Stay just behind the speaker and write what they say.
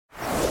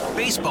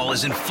Baseball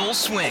is in full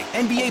swing.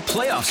 NBA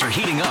playoffs are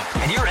heating up,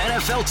 and your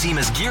NFL team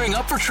is gearing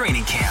up for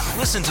training camp.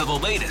 Listen to the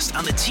latest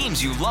on the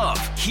teams you love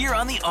here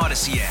on the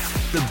Odyssey app.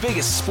 The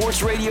biggest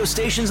sports radio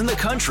stations in the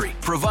country,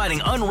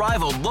 providing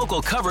unrivaled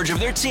local coverage of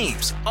their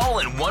teams, all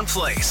in one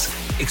place.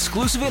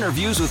 Exclusive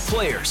interviews with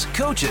players,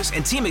 coaches,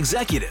 and team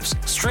executives,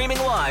 streaming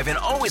live and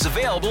always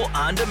available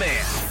on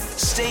demand.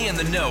 Stay in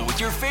the know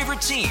with your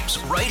favorite teams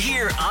right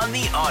here on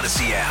the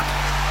Odyssey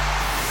app.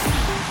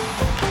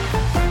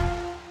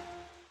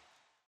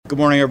 Good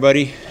morning,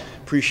 everybody.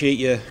 Appreciate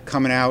you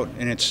coming out,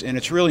 and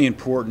it's really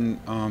important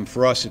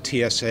for us at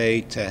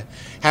TSA to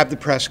have the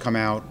press come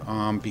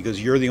out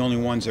because you're the only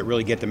ones that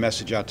really get the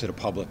message out to the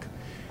public,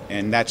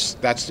 and that's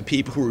the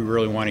people who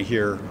really want to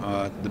hear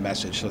the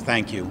message. So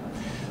thank you.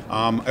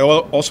 I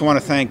also want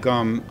to thank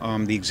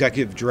the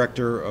executive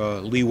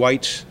director, Lee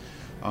Weitz.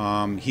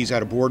 He's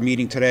at a board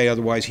meeting today,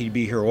 otherwise he'd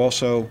be here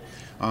also.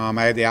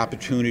 I had the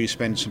opportunity to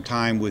spend some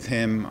time with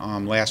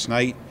him last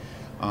night.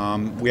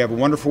 We have a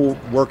wonderful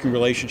working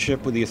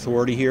relationship with the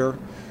authority here.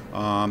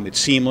 It's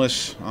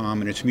seamless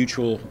and it's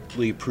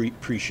mutually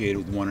appreciated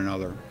with one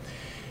another.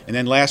 And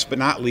then last but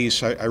not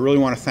least, I really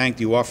want to thank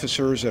the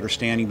officers that are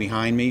standing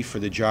behind me for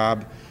the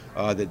job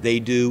that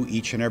they do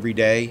each and every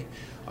day.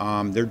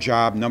 Their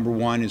job, number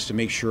one, is to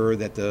make sure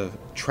that the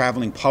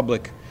traveling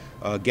public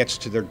gets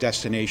to their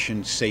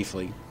destination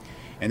safely.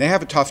 And they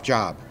have a tough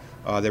job,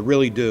 they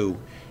really do.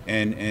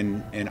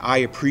 And I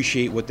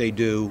appreciate what they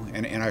do,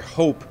 and I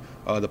hope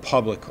the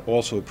public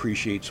also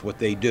appreciates what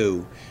they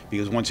do,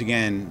 because once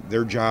again,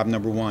 their job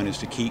number one is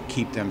to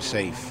keep them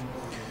safe.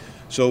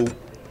 So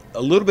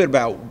a little bit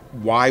about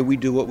why we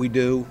do what we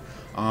do.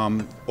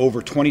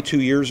 Over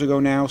 22 years ago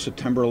now,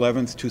 September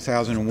 11th,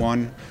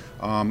 2001,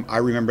 I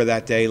remember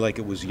that day like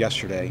it was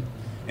yesterday,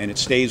 and it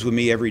stays with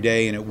me every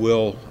day, and it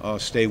will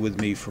stay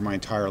with me for my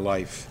entire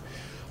life.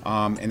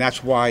 And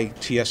that's why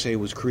TSA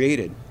was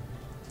created.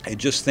 And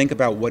just think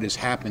about what has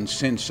happened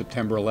since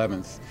September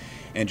 11th.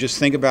 And just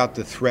think about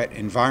the threat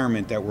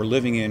environment that we're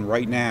living in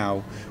right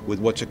now with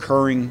what's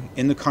occurring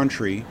in the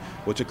country,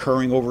 what's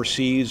occurring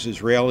overseas,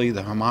 Israeli,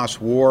 the Hamas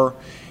war,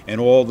 and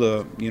all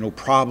the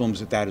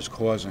problems that is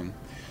causing.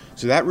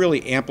 So that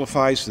really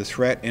amplifies the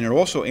threat, and it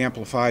also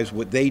amplifies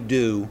what they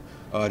do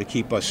to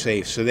keep us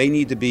safe. So they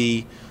need to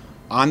be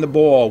on the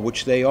ball,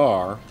 which they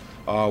are.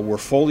 We're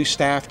fully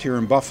staffed here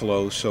in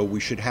Buffalo, so we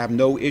should have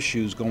no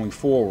issues going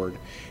forward.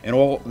 And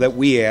all that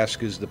we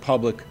ask is the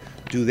public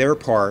do their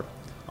part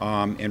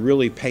and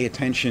really pay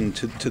attention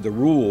to the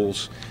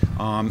rules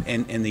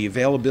and the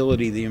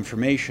availability of the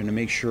information to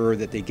make sure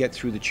that they get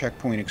through the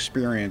checkpoint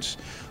experience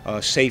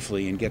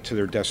safely and get to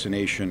their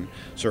destination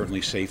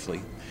certainly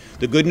safely.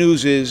 The good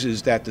news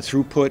is that the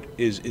throughput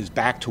is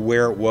back to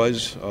where it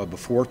was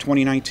before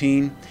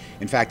 2019.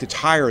 In fact, it's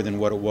higher than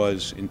what it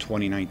was in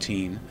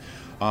 2019.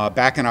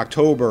 Back in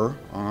October,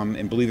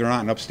 and believe it or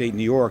not, in upstate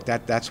New York,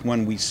 that's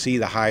when we see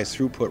the highest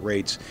throughput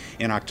rates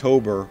in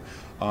October.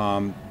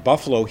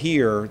 Buffalo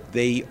here,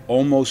 they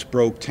almost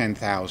broke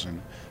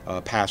 10,000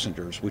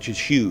 passengers, which is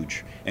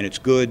huge, and it's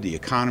good. The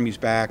economy's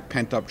back,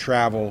 pent-up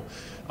travel,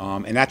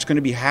 and that's going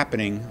to be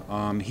happening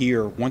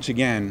here once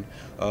again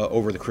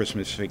over the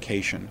Christmas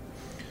vacation.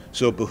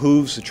 So it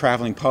behooves the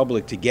traveling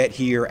public to get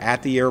here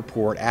at the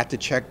airport, at the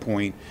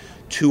checkpoint,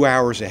 2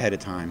 hours ahead of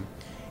time.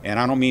 And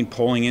I don't mean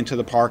pulling into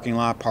the parking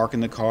lot,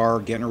 parking the car,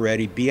 getting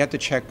ready. Be at the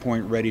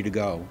checkpoint ready to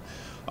go.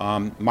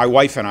 My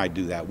wife and I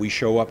do that. We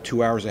show up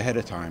 2 hours ahead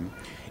of time.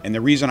 And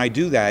the reason I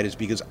do that is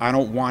because I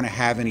don't want to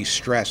have any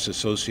stress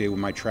associated with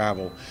my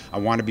travel. I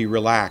want to be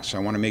relaxed. I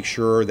want to make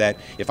sure that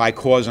if I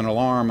cause an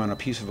alarm on a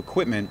piece of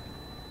equipment,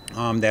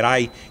 that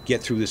I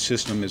get through the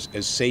system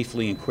as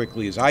safely and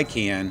quickly as I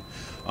can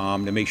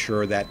to make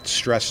sure that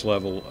stress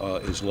level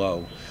is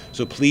low.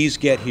 So please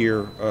get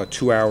here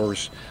 2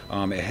 hours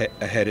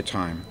ahead of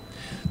time.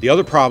 The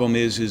other problem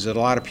is that a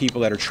lot of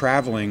people that are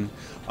traveling,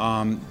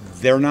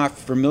 they're not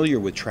familiar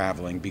with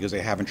traveling because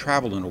they haven't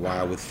traveled in a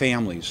while with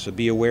families. So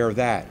be aware of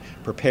that,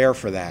 prepare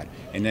for that,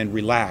 and then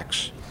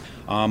relax.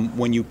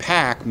 When you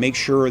pack, make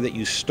sure that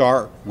you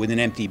start with an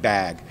empty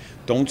bag.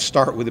 Don't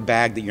start with a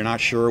bag that you're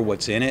not sure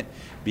what's in it,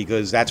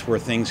 because that's where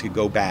things could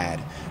go bad.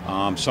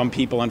 Some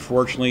people,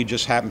 unfortunately,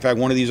 just happen. In fact,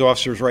 one of these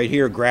officers right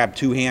here grabbed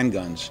 2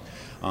 handguns.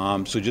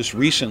 So just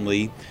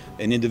recently,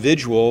 an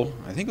individual,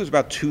 I think it was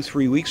about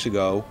 2-3 weeks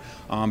ago,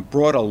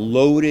 brought a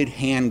loaded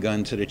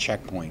handgun to the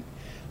checkpoint.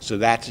 So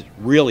that's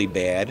really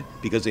bad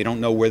because they don't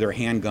know where their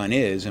handgun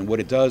is, and what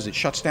it does, it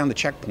shuts down the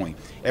checkpoint.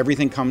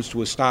 Everything comes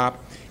to a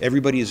stop.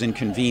 Everybody is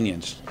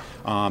inconvenienced.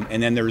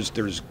 And then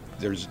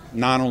there's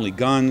not only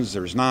guns,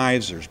 there's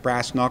knives, there's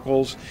brass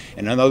knuckles,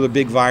 and another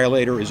big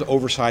violator is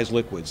oversized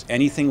liquids.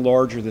 Anything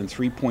larger than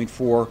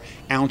 3.4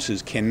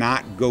 ounces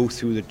cannot go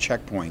through the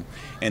checkpoint,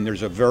 and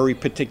there's a very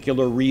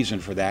particular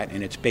reason for that,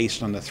 and it's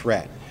based on the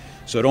threat.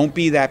 So don't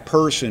be that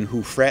person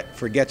who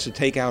forgets to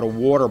take out a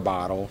water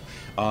bottle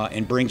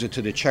and brings it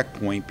to the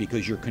checkpoint,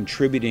 because you're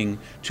contributing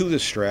to the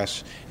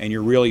stress and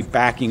you're really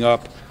backing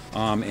up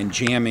and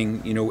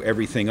jamming,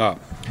 everything up.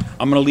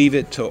 I'm going to leave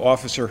it to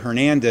Officer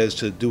Hernandez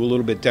to do a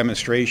little bit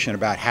demonstration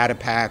about how to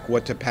pack,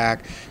 what to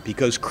pack,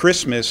 because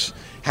Christmas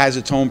has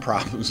its own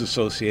problems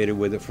associated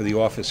with it for the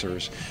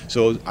officers.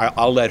 So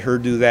I'll let her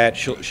do that.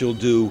 She'll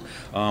do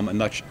a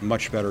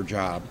much better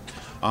job.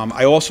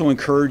 I also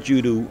encourage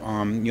you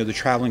to, the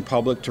traveling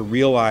public, to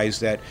realize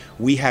that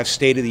we have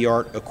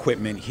state-of-the-art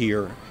equipment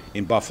here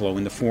in Buffalo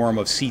in the form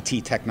of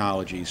CT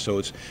technology. So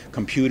it's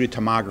computed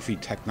tomography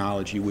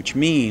technology, which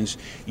means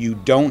you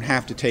don't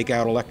have to take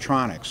out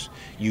electronics.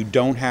 You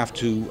don't have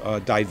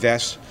to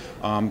divest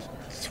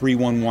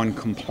 311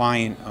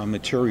 compliant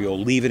material,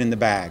 leave it in the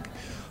bag.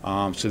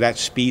 So that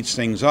speeds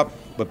things up,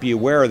 but be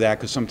aware of that,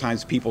 because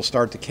sometimes people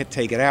start to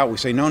take it out. We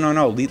say,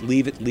 no,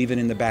 leave it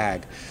in the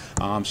bag.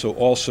 So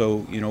also,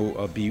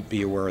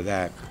 be aware of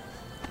that.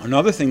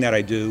 Another thing that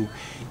I do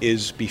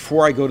is,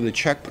 before I go to the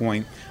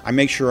checkpoint, I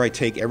make sure I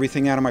take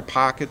everything out of my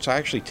pockets. I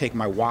actually take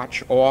my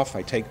watch off.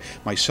 I take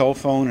my cell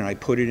phone and I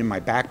put it in my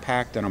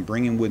backpack that I'm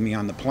bringing with me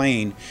on the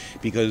plane,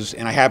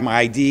 and I have my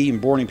ID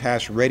and boarding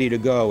pass ready to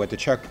go at the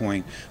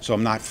checkpoint, so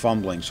I'm not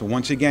fumbling. So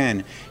once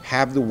again,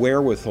 have the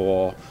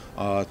wherewithal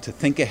to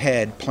think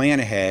ahead,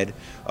 plan ahead.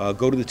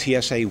 Go to the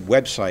TSA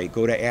website,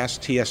 go to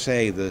Ask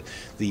TSA.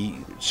 The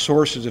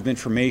sources of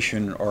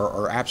information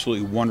are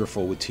absolutely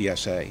wonderful with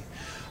TSA.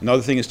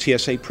 Another thing is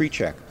TSA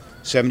PreCheck.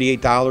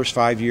 $78,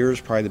 5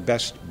 years, probably the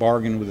best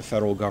bargain with the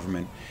federal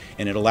government.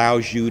 And it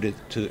allows you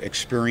to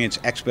experience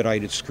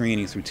expedited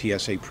screening through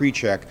TSA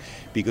PreCheck,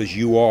 because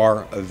you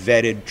are a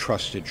vetted,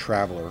 trusted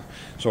traveler.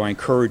 So I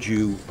encourage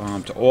you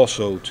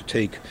to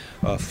take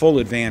full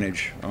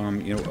advantage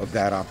of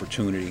that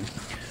opportunity.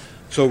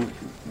 So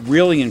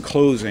really, in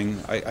closing,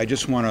 I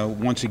just want to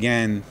once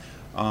again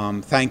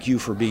thank you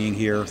for being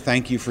here.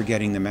 Thank you for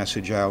getting the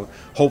message out.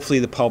 Hopefully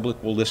the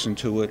public will listen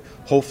to it.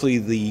 Hopefully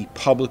the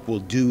public will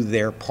do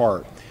their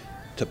part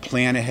to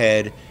plan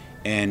ahead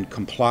and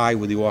comply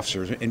with the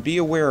officers. And be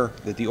aware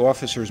that the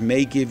officers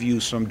may give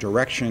you some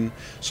direction,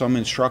 some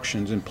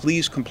instructions, and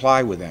please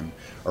comply with them,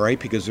 all right?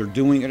 Because they're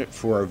doing it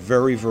for a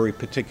very, very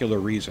particular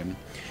reason.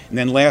 And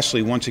then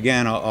lastly, once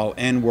again, I'll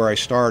end where I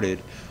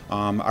started.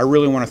 I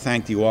really want to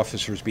thank the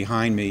officers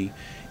behind me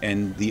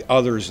and the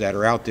others that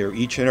are out there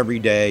each and every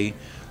day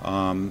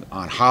on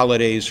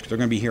holidays. They're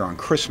going to be here on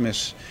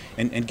Christmas.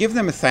 And give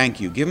them a thank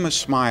you. Give them a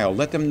smile.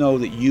 Let them know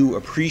that you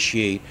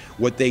appreciate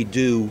what they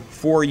do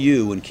for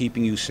you in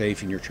keeping you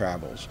safe in your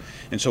travels.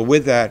 And so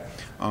with that,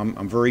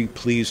 I'm very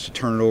pleased to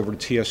turn it over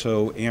to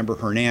TSO Amber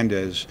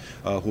Hernandez,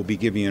 who will be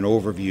giving you an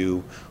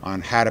overview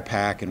on how to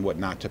pack and what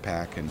not to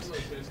pack. And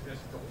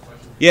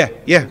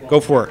yeah, go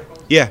for it.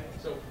 Yeah.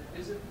 So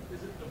is it the,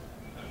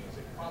 I don't want to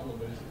say problem,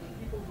 but is it the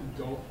people who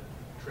don't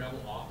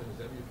travel often, is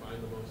that where you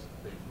find the most,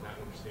 they not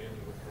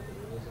understanding what the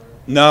rules are?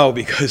 No,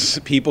 because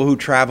people who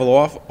travel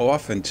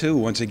often too,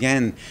 once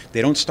again,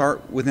 they don't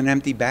start with an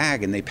empty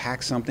bag and they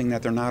pack something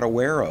that they're not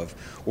aware of,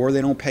 or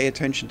they don't pay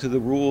attention to the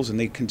rules and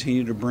they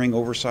continue to bring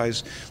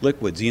oversized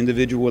liquids. The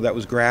individual that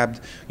was grabbed,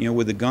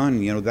 with a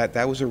gun,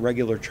 that was a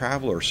regular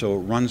traveler. So it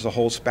runs the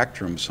whole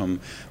spectrum. Some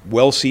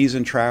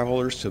well-seasoned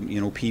travelers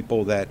to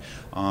people that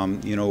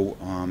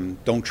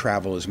don't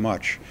travel as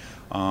much.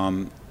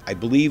 I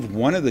believe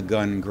one of the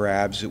gun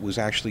grabs, it was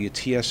actually a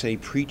TSA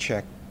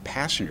PreCheck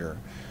passenger.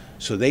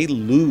 So they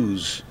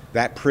lose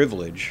that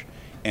privilege,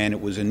 and it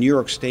was a New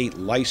York State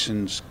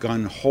licensed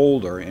gun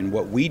holder. And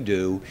what we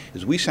do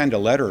is we send a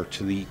letter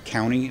to the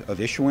county of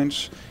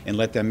issuance and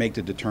let them make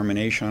the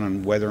determination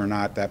on whether or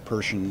not that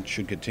person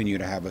should continue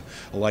to have a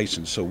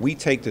license. So we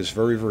take this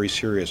very, very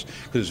serious,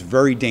 because it's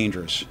very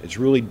dangerous. It's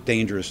really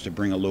dangerous to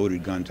bring a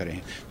loaded gun to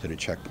the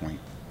checkpoint.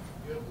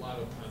 You have a lot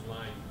of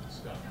online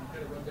stuff. Can you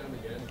kind of run down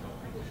again how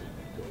people should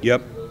go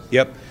through those?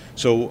 Yep.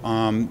 So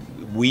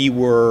we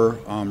were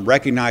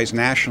recognized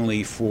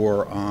nationally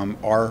for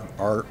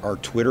our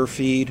Twitter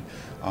feed.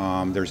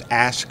 There's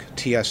Ask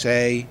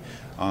TSA.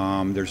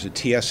 There's a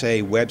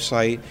TSA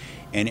website,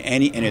 and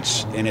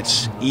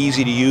it's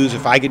easy to use.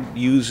 If I could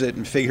use it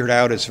and figure it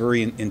out, it's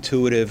very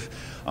intuitive.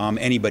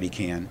 Anybody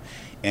can,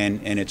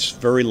 and it's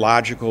very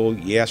logical.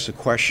 You ask the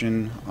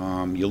question,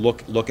 you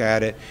look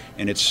at it,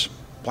 and it's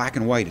black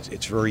and white.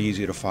 It's very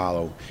easy to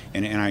follow,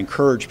 and I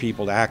encourage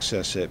people to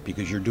access it,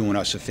 because you're doing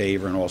us a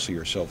favor and also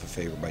yourself a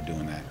favor by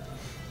doing that.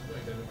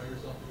 Identify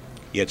yourself.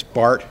 Yeah, it's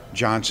Bart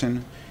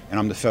Johnson, and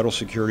I'm the Federal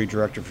Security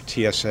Director for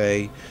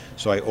TSA,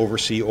 so I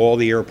oversee all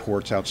the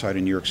airports outside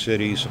of New York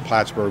City, so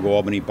Plattsburgh,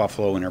 Albany,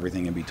 Buffalo, and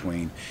everything in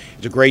between.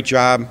 It's a great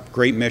job,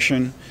 great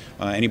mission.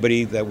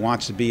 Anybody that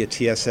wants to be a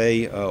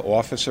TSA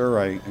officer,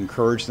 I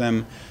encourage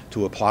them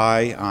to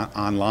apply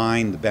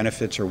online. The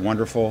benefits are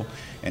wonderful,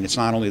 and it's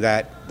not only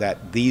that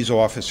these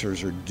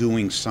officers are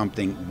doing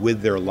something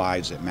with their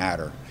lives that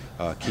matter,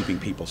 keeping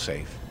people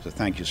safe. So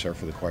thank you, sir,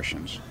 for the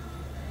questions.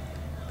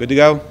 Good to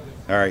go?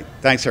 All right.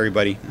 Thanks,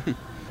 everybody.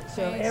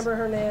 So Amber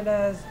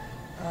Hernandez,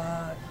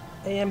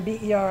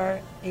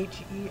 AMBERHERNANDEZ.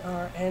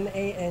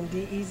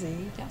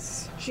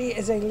 Yes. She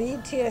is a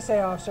lead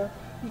TSA officer.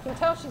 You can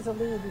tell she's a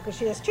lead because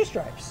she has 2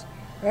 stripes,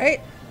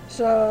 right?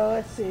 So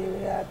let's see,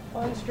 we got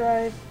 1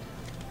 stripe,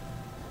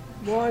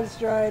 1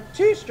 stripe,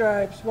 2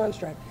 stripes, 1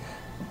 stripe.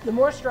 The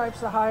more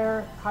stripes, the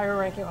higher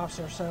ranking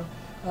officer. So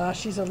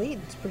she's elite.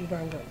 It's pretty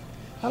darn good.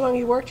 How long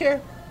you worked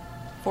here?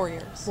 4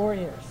 years. 4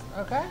 years.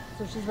 Okay.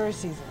 So she's very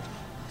seasoned.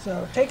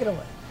 So take it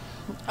away.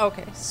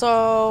 Okay,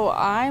 so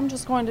I'm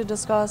just going to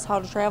discuss how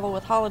to travel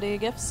with holiday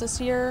gifts this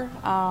year.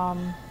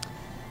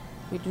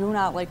 We do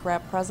not like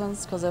wrap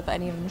presents because if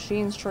any of the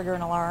machines trigger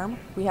an alarm,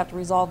 we have to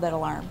resolve that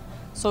alarm.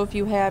 So if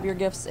you have your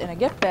gifts in a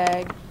gift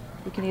bag,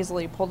 we can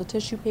easily pull the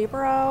tissue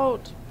paper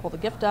out, pull the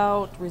gift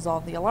out,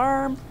 resolve the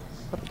alarm,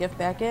 put the gift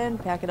back in,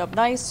 pack it up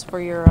nice for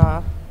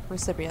your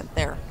recipient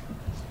there.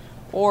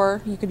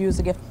 Or you could use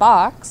a gift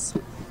box.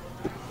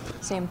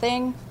 Same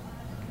thing.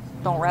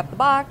 Don't wrap the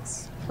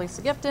box. Place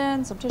the gift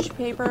in, some tissue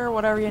paper,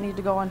 whatever you need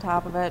to go on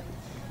top of it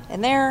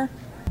in there.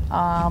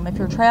 If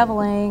you're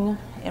traveling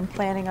and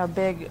planning a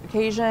big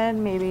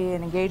occasion, maybe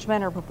an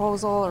engagement or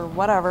proposal or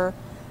whatever,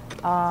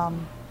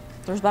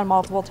 there's been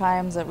multiple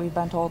times that we've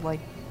been told,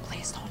 like,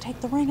 please don't take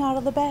the ring out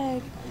of the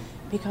bag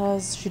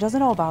because she doesn't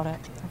know about it.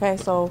 Okay,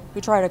 so we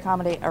try to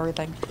accommodate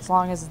everything. As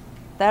long as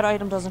that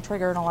item doesn't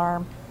trigger an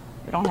alarm,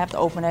 we don't have to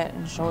open it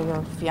and show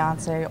your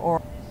fiance,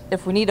 or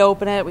if we need to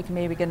open it, we can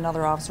maybe get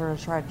another officer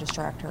to try to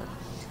distract her.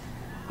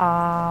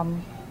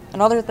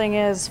 Another thing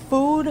is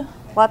food.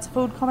 Lots of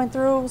food coming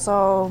through,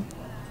 so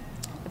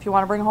if you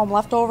want to bring home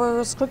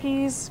leftovers,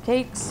 cookies,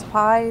 cakes,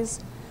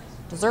 pies,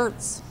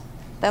 desserts,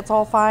 that's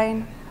all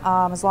fine,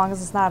 as long as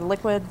it's not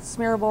liquid,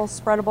 smearable,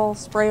 spreadable,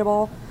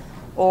 sprayable,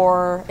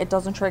 or it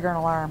doesn't trigger an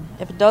alarm.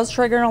 If it does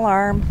trigger an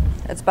alarm,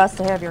 it's best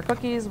to have your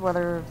cookies,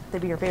 whether they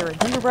be your favorite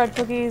gingerbread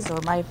cookies or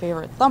my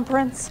favorite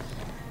thumbprints,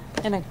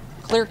 in a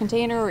clear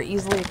container or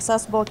easily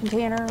accessible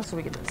container, so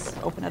we can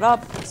just open it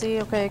up,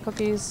 see, okay,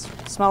 cookies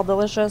smell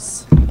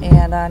delicious,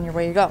 and on your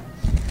way you go.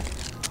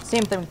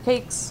 Same thing with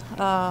cakes,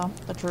 a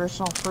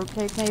traditional fruit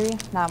cake maybe,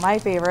 not my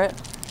favorite,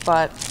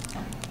 but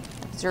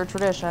it's your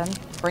tradition.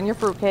 Bring your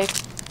fruit cake,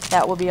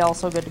 that will be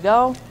also good to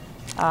go.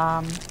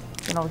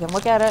 We can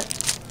look at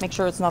it, make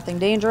sure it's nothing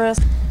dangerous,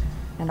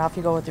 and off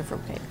you go with your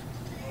fruit cake.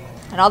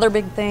 Another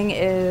big thing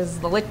is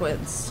the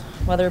liquids.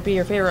 Whether it be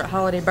your favorite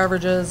holiday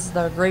beverages,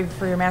 the gravy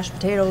for your mashed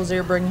potatoes that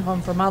you're bringing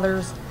home from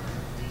others,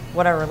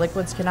 whatever,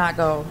 liquids cannot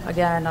go.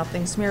 Again,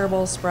 nothing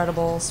smearable,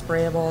 spreadable,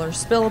 sprayable, or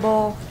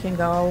spillable can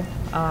go.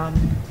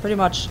 Pretty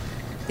much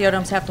the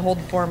items have to hold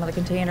the form of the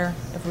container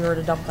if we were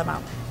to dump them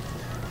out.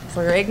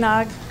 So your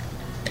eggnog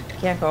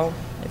can't go.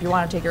 If you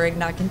want to take your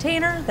eggnog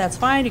container, that's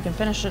fine. You can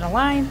finish it in a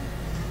line,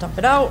 dump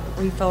it out,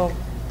 refill,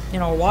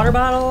 a water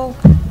bottle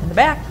in the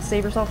back,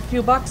 save yourself a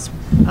few bucks.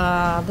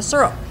 The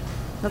syrup.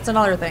 That's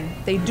another thing.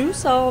 They do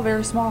sell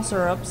very small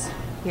syrups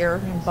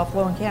here in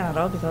Buffalo and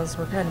Canada because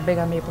we're kind of big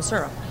on maple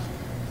syrup,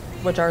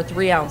 which are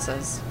 3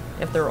 ounces.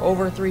 If they're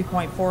over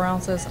 3.4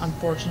 ounces,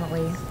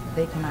 unfortunately,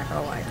 they cannot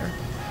go either.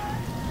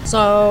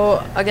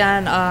 So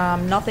again,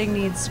 nothing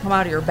needs to come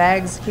out of your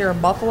bags here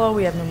in Buffalo.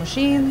 We have new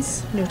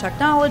machines, new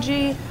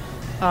technology.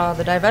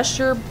 The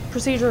divestiture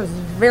procedure is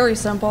very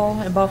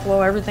simple in Buffalo.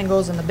 Everything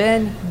goes in the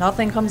bin.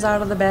 Nothing comes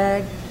out of the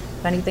bag.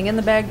 If anything in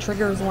the bag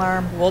triggers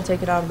alarm, we'll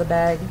take it out of the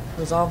bag,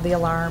 resolve the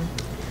alarm,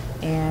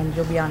 and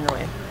you'll be on your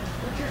way.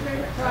 What's your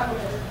favorite travel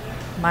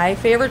tip? My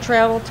favorite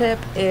travel tip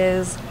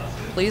is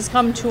please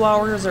come 2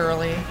 hours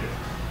early.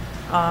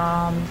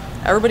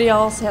 Everybody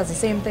else has the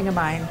same thing in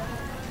mind.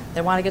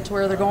 They want to get to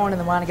where they're going and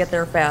they want to get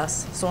there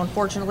fast. So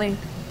unfortunately,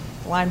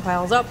 the line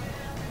piles up.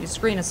 We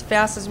screen as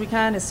fast as we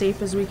can, as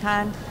safe as we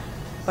can.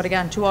 But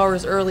again, 2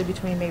 hours early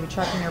between maybe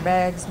checking your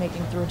bags,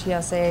 making through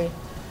TSA,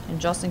 and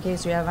just in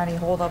case you have any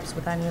holdups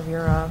with any of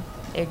your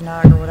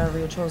eggnog or whatever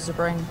you chose to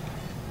bring,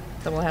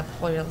 then we'll have to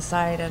pull you to the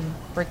side and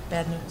break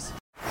bad news.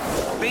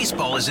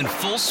 Baseball is in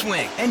full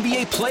swing.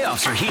 NBA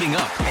playoffs are heating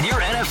up, and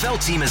your NFL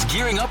team is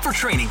gearing up for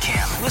training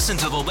camp. Listen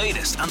to the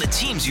latest on the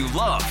teams you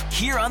love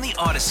here on the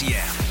Odyssey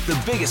app.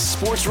 The biggest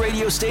sports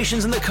radio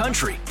stations in the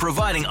country,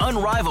 providing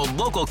unrivaled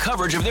local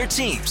coverage of their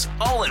teams,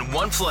 all in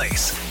one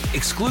place.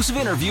 Exclusive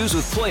interviews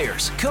with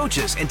players,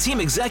 coaches, and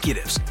team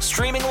executives,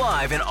 streaming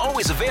live and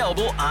always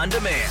available on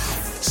demand.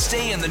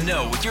 Stay in the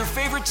know with your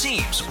favorite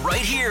teams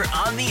right here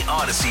on the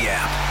Odyssey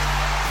app.